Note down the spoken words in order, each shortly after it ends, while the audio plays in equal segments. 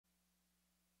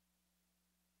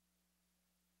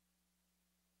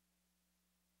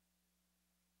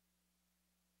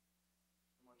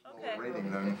Okay.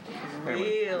 Rating then.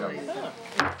 Really?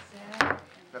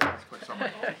 That's a quick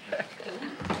summary.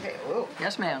 Okay, whoa.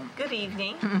 Yes, ma'am. Good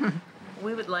evening.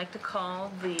 We would like to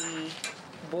call the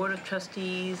Board of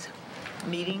Trustees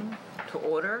meeting to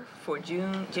order for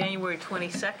January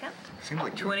 22nd, Seems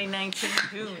like 2019,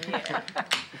 June, yeah.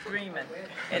 Agreement,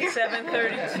 at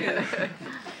 7:32.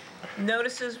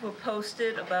 Notices were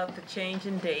posted about the change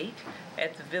in date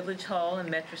at the Village Hall and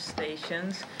Metro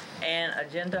stations, and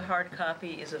agenda hard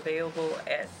copy is available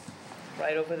at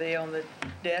right over there on the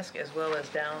desk, as well as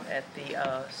down at the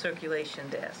circulation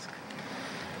desk.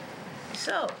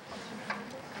 So,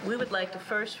 we would like to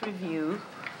first review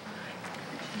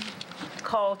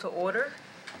call to order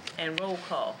and roll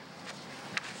call.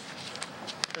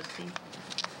 Trustee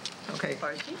Okay.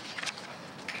 Bargy?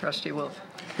 Trustee Wolf.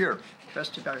 Here.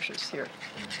 Trustee Barges here.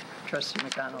 Trustee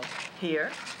McDonald.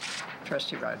 Here.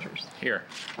 Trustee Rogers. Here.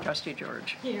 Trustee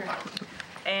George. Here.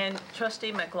 And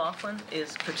Trustee McLaughlin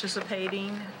is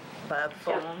participating by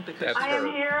phone because That's I am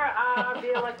here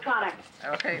via electronic.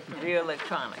 okay, via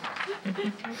electronic.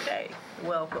 Okay,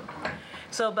 welcome.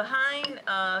 So behind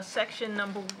section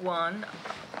number 1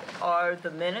 are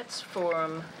the minutes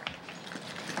from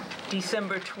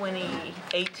December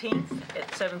 18th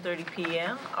at 7:30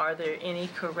 p.m. Are there any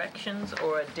corrections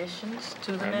or additions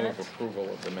to the I minutes? move approval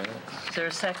of the minutes. Is there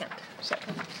a second?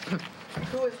 Second.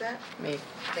 Who is that? Me.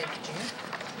 Thank you, Jan.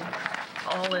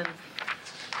 All in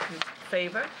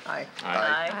favor? Aye.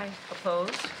 Aye.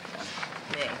 Opposed?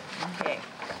 Nay. Okay.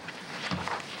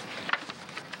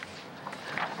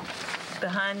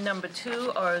 Behind number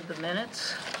 2 are the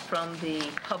minutes from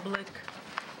the public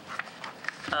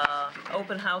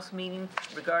open house meeting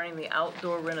regarding the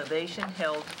outdoor renovation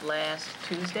held last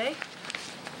Tuesday.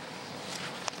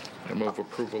 I move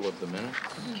approval of the minutes.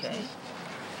 Okay.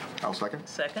 I'll second.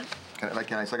 Second?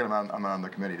 Can I second? I'm on the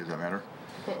committee. Does that matter?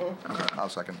 Okay. I'll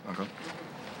second. Okay.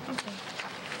 Okay.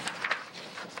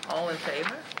 All in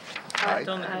favor? Aye. It's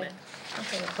on the committee.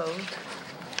 Okay, opposed?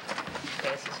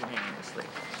 Passes unanimously.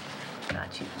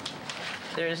 Got you.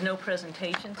 There is no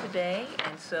presentation today,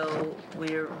 and so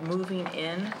we're moving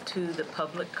into the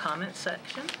public comment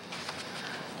section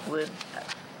with,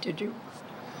 Did you?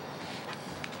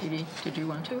 Edie, did you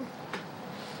want to?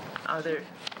 are there,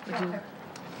 would you,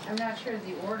 I'm not sure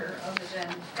the order, other than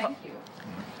thank you.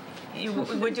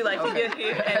 would you like to get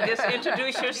here and just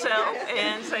introduce yourself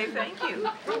and say thank you?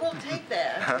 We'll take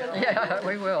that. Yeah,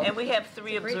 we will. And we have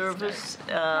 3 observers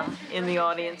in the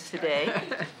audience today,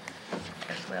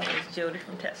 as well as Jody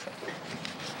from Tesla.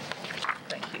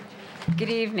 Thank you. Good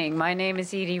evening. My name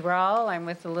is Edie Rowell. I'm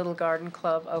with the Little Garden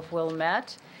Club of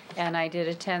Wilmette, and I did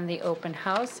attend the open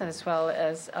house as well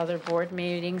as other board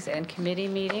meetings and committee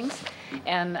meetings.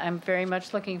 And I'm very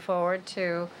much looking forward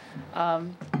to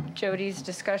Jody's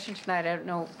discussion tonight. I don't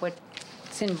know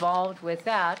what's involved with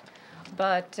that,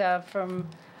 but from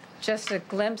just a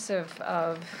glimpse of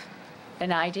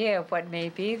an idea of what may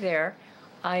be there,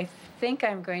 I think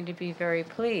I'm going to be very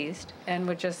pleased and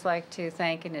would just like to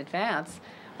thank in advance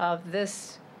of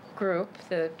this group,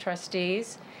 the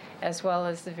trustees, as well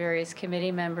as the various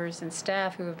committee members and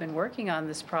staff who have been working on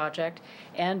this project,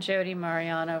 and Jody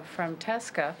Mariano from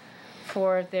TESCA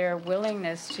for their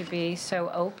willingness to be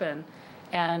so open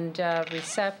and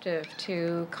receptive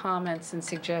to comments and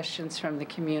suggestions from the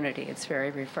community. It's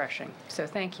very refreshing. So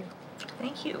thank you.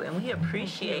 Thank you, and we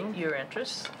appreciate your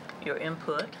interest, your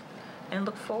input, and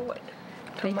look forward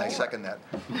to more. I second that.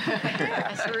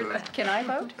 Can I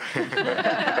vote?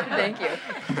 Thank you.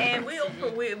 And we'll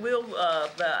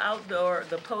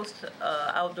the post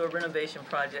outdoor renovation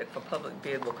project for public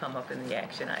bid will come up in the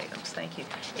action items. Thank you.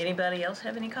 Anybody else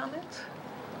have any comments?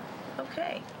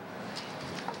 Okay.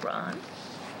 Ron?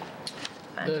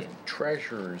 The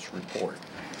treasurer's report.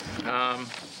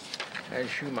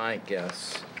 As you might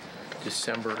guess,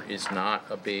 December is not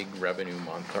a big revenue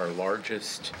month. Our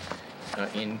largest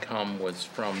income was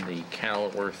from the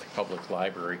Kenilworth Public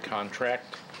Library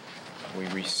contract. We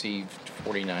received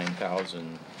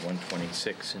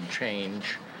 $49,126 and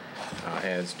change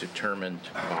as determined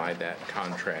by that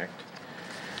contract.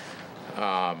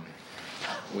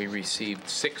 We received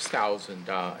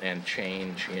 $6,000 and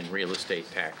change in real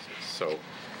estate taxes. So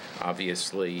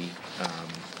obviously,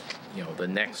 the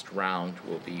next round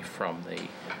will be from the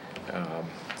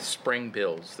spring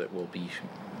bills that will be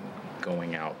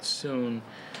going out soon.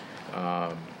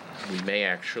 We may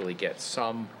actually get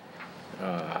some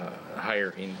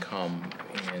higher income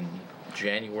in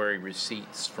January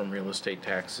receipts from real estate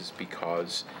taxes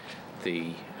because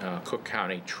the Cook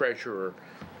County Treasurer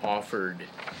offered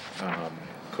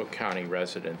Cook County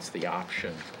residents the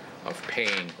option of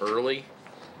paying early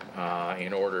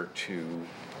in order to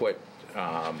put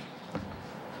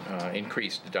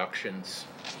increased deductions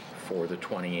for the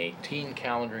 2018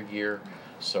 calendar year,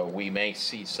 so we may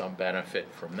see some benefit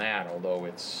from that, although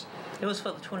it's... It was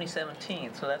for the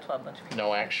 2017, so that's why a bunch of people...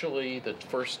 No, actually, the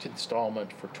first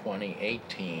installment for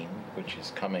 2018, which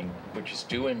is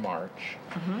due in March,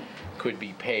 could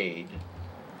be paid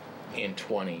in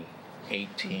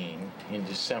 2018 in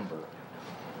December.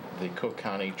 The Cook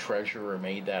County Treasurer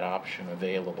made that option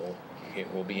available.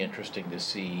 It will be interesting to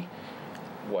see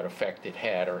what effect it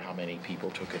had or how many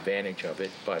people took advantage of it,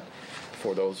 but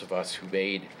for those of us who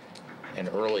made an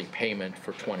early payment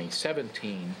for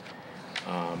 2017,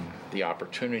 the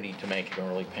opportunity to make an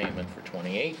early payment for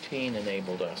 2018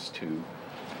 enabled us to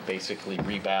basically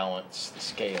rebalance the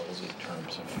scales in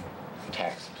terms of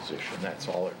tax position. That's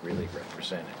all it really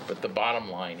represented. But the bottom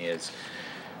line is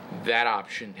that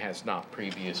option has not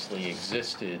previously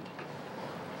existed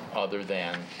other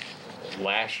than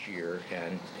last year,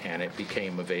 and it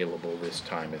became available this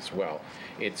time as well.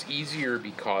 It's easier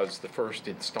because the first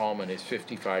installment is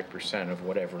 55% of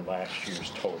whatever last year's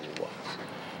total was.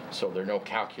 So there are no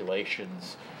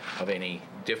calculations of any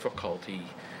difficulty.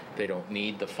 They don't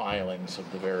need the filings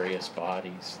of the various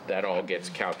bodies. That all gets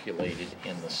calculated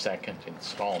in the second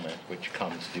installment, which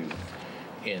comes due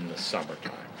in the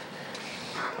summertime.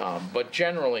 But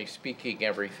generally speaking,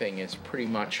 everything is pretty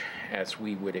much as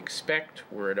we would expect.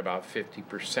 We're at about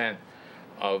 50%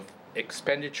 of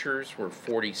expenditures. We're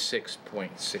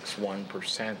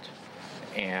 46.61%.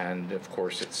 And of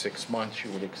course, at 6 months,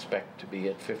 you would expect to be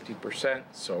at 50%.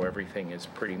 So everything is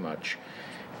pretty much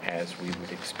as we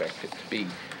would expect it to be.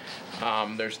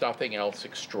 There's nothing else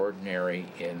extraordinary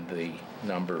in the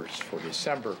numbers for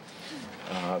December.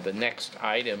 The next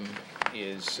item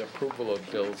is approval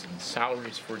of bills and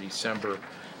salaries for December,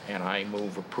 and I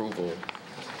move approval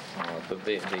of the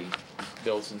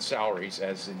bills and salaries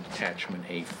as in attachment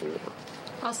A4.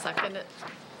 I'll second it.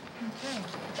 Okay,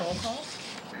 roll call?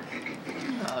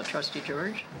 Trustee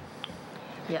George,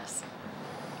 Yes.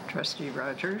 Trustee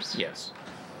Rogers, Yes.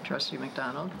 Trustee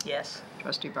McDonald, Yes.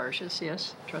 Trustee Barshis,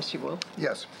 yes, Trustee Wolf,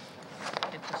 Yes.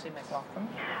 And Trustee McLaughlin?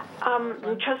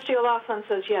 Trustee O'Laughlin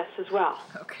says yes as well.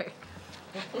 okay.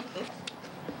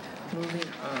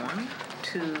 Moving on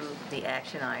to the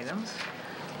action items.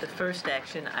 The first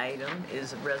action item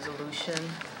is a resolution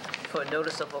for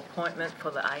notice of appointment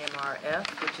for the IMRF,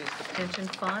 which is the pension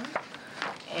fund.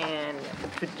 And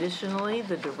traditionally,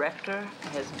 the director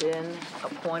has been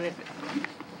appointed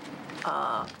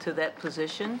to that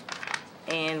position,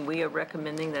 and we are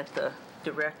recommending that the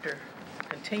director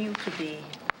continue to be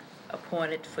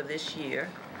appointed for this year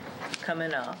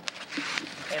coming up.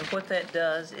 And what that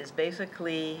does is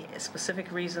basically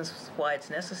specific reasons why it's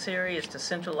necessary is to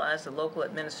centralize the local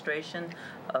administration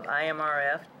of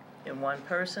IMRF in one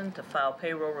person, to file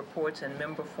payroll reports and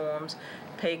member forms,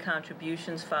 pay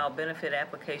contributions, file benefit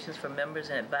applications for members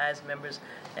and advise members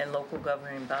and local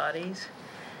governing bodies,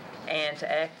 and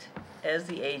to act as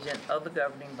the agent of the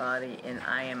governing body in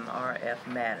IMRF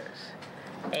matters.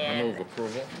 I And move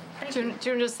approval. thank Do you. you want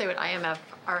to just say what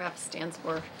IMRF stands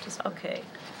for? Just Okay.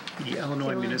 The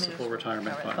Illinois Municipal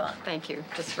Retirement Fund. thank you,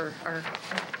 just for our.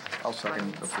 I'll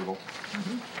second approval.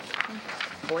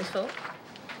 Voice vote?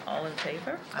 All in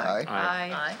favor? Aye.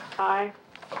 Aye. Aye.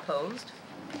 Opposed?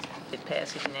 It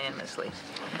passes unanimously.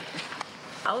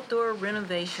 Outdoor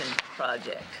renovation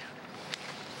project.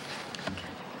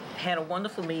 Had a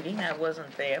wonderful meeting. I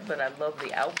wasn't there, but I love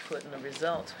the output and the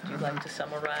results. Would you like to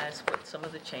summarize what some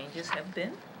of the changes have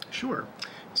been? Sure.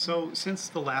 So since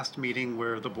the last meeting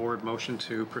where the board motioned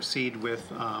to proceed with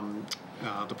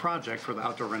the project for the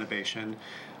outdoor renovation,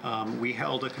 we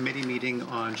held a committee meeting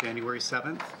on January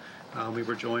 7th. We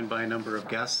were joined by a number of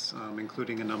guests,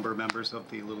 including a number of members of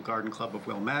the Little Garden Club of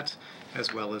Wilmette,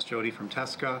 as well as Jody from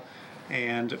Tesca.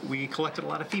 And we collected a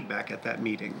lot of feedback at that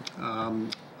meeting.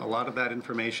 A lot of that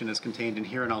information is contained in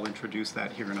here, and I'll introduce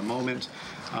that here in a moment.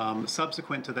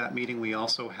 Subsequent to that meeting, we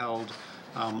also held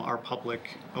our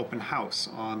public open house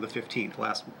on the 15th,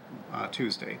 last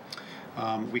Tuesday.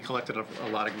 We collected a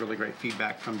lot of really great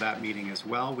feedback from that meeting as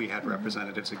well. We had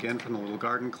representatives again from the Little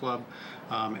Garden Club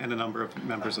and a number of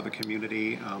members of the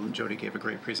community. Jody gave a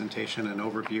great presentation and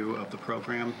overview of the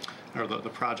program, or the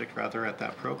project rather, at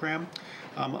that program.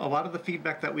 A lot of the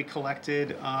feedback that we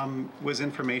collected was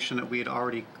information that we had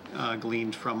already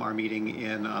gleaned from our meeting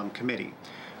in committee.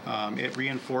 It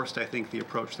reinforced, I think, the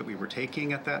approach that we were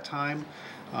taking at that time.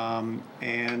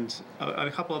 And a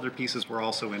couple other pieces were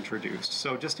also introduced.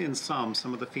 So just in some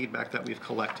of the feedback that we've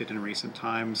collected in recent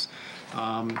times,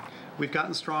 we've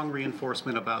gotten strong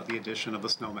reinforcement about the addition of the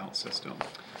snow melt system.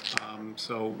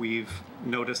 So we've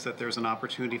noticed that there's an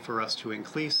opportunity for us to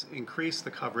increase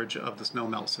the coverage of the snow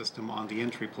melt system on the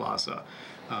entry plaza.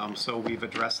 So we've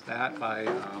addressed that by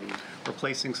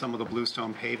replacing some of the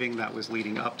bluestone paving that was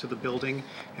leading up to the building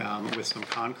with some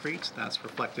concrete. That's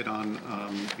reflected on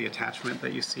the attachment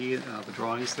that you see, the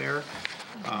drawings there.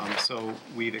 So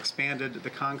we've expanded the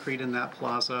concrete in that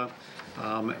plaza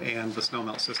and the snow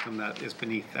melt system that is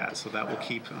beneath that. So that will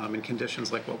keep in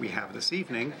conditions like what we have this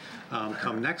evening.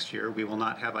 Come next year, we will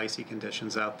not have icy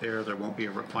conditions out there. There won't be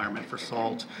a requirement for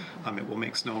salt. It will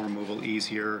make snow removal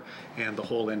easier, and the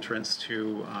whole entrance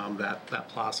to that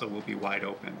plaza will be wide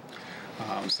open.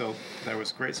 So there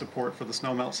was great support for the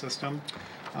snow melt system.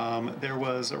 There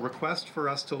was a request for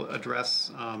us to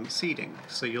address seating.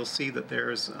 So you'll see that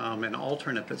there's an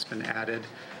alternate that's been added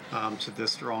to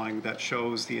this drawing that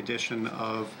shows the addition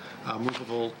of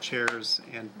movable chairs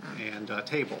and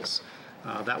tables.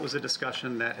 That was a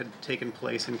discussion that had taken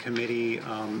place in committee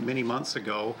many months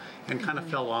ago and kind of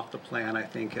fell off the plan, I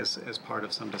think, as part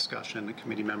of some discussion. The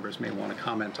committee members may want to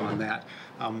comment on that.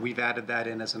 We've added that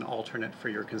in as an alternate for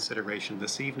your consideration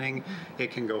this evening.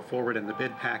 It can go forward in the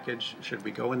bid package should we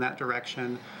go in that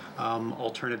direction.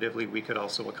 Alternatively, we could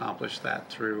also accomplish that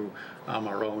through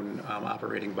our own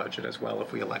operating budget as well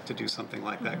if we elect to do something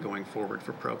like that going forward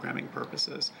for programming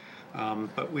purposes.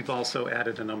 But we've also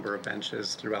added a number of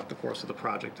benches throughout the course of the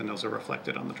project, and those are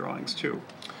reflected on the drawings too.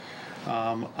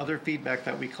 Other feedback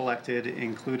that we collected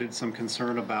included some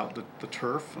concern about the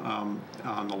turf on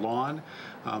the lawn.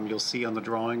 You'll see on the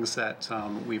drawings that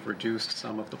we've reduced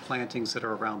some of the plantings that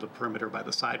are around the perimeter by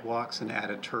the sidewalks and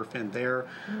added turf in there.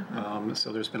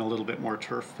 So there's been a little bit more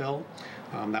turf fill.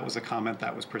 That was a comment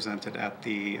that was presented at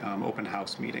the open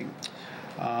house meeting.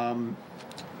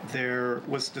 There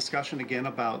was discussion again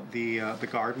about the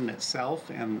garden itself,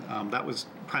 and that was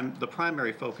the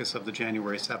primary focus of the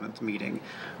January 7th meeting.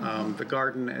 The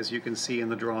garden, as you can see in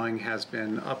the drawing, has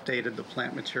been updated. The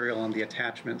plant material on the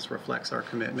attachments reflects our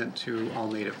commitment to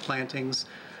all native plantings.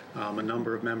 A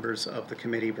number of members of the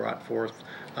committee brought forth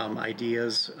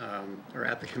ideas, or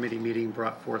at the committee meeting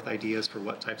brought forth ideas for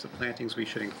what types of plantings we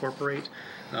should incorporate.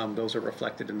 Those are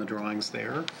reflected in the drawings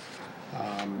there.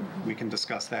 We can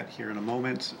discuss that here in a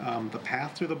moment. The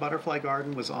path through the butterfly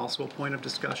garden was also a point of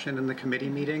discussion in the committee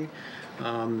meeting.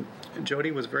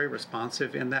 Jody was very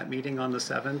responsive in that meeting on the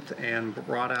 7th and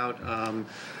brought out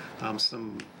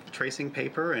some tracing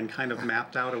paper and kind of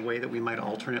mapped out a way that we might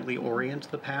alternately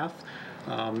orient the path.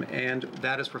 And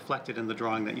that is reflected in the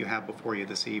drawing that you have before you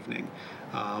this evening.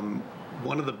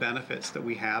 One of the benefits that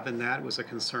we have in that was a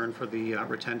concern for the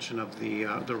retention of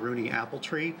the Rooney apple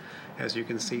tree. As you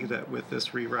can see that with this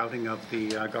rerouting of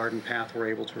the garden path, we're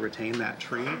able to retain that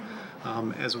tree,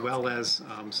 as well as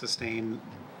sustain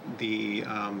the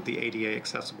ADA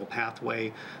accessible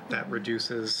pathway that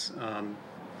reduces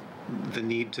the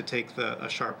need to take a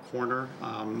sharp corner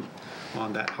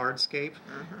on that hardscape.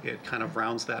 It kind of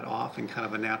rounds that off in kind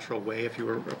of a natural way. If you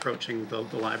were approaching the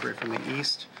library from the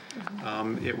east,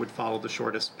 it would follow the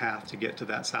shortest path to get to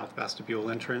that south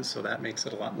vestibule entrance, so that makes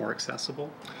it a lot more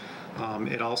accessible.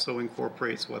 It also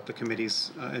incorporates what the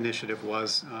committee's initiative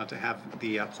was to have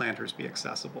the planters be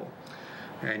accessible.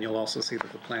 And you'll also see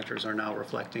that the planters are now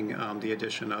reflecting the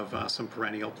addition of some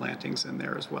perennial plantings in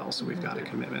there as well. So we've got a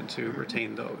commitment to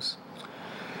retain those.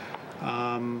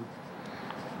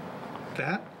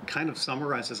 That kind of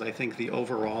summarizes, I think, the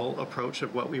overall approach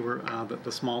of what we were,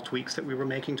 the small tweaks that we were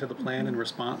making to the plan in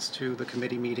response to the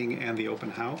committee meeting and the open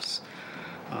house.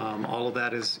 All of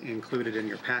that is included in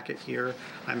your packet here.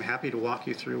 I'm happy to walk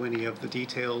you through any of the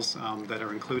details that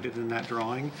are included in that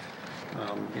drawing.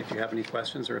 If you have any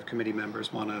questions or if committee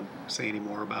members want to say any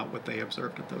more about what they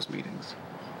observed at those meetings.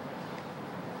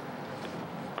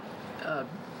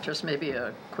 Just maybe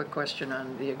a quick question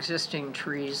on the existing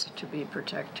trees to be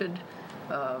protected.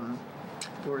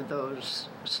 Were those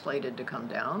slated to come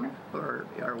down, or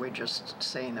are we just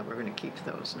saying that we're going to keep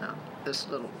those now, this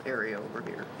little area over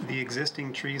here? The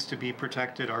existing trees to be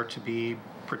protected are to be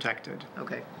protected.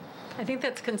 Okay. I think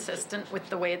that's consistent with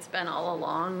the way it's been all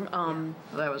along.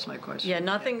 That was my question. Yeah,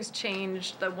 nothing's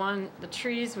changed. The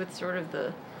trees with sort of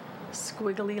the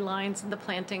squiggly lines in the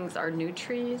plantings are new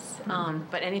trees,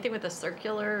 but anything with a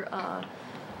circular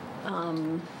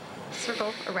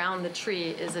circle around the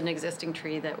tree is an existing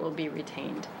tree that will be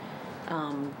retained.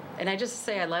 And I just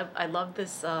say I love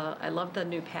this. I love the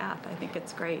new path. I think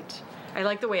it's great. I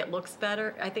like the way it looks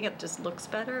better. I think it just looks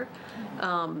better.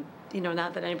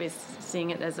 Not that anybody's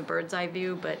seeing it as a bird's eye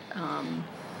view, but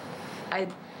I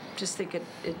just think it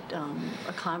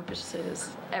accomplishes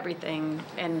everything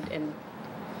and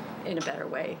in a better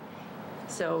way.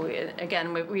 So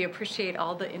again, we appreciate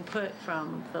all the input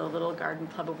from the Little Garden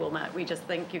Club of Wilmette. We just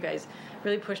think you guys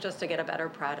really pushed us to get a better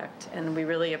product, and we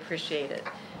really appreciate it.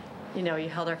 You know, you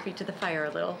held our feet to the fire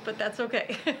a little, but that's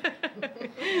okay.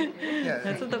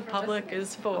 That's what the public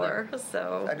is for,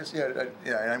 so. I just, and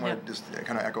I want to just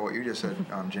kind of echo what you just said,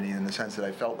 Ginny, in the sense that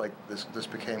I felt like this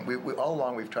became, we all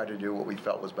along we've tried to do what we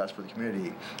felt was best for the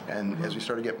community, and as we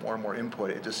started to get more and more input,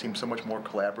 it just seemed so much more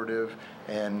collaborative,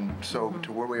 and so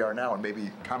to where we are now, and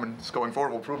maybe comments going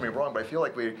forward will prove me wrong, but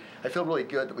I feel really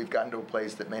good that we've gotten to a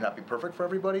place that may not be perfect for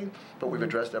everybody, but we've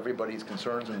addressed everybody's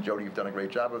concerns, and Jody, you've done a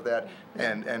great job of that,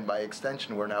 and by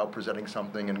extension, we're now presenting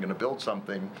something and going to build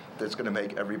something that's going to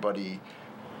make everybody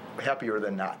happier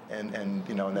than not, and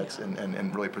you know, and that's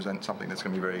and really present something that's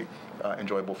going to be very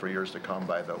enjoyable for years to come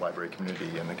by the library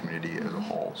community and the community as a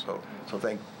whole. So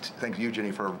thank you,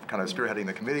 Ginny, for kind of spearheading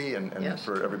the committee, and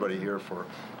for everybody here for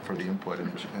the input,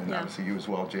 and obviously you as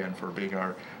well, Jan, for being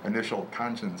our initial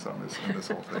conscience on this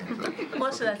whole thing. So,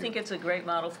 Plus, I think it's a great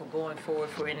model for going forward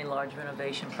for any large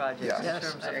renovation projects in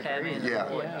terms of having a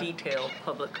more detailed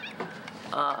public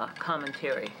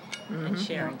commentary and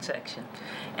sharing section.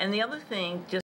 And the other thing, just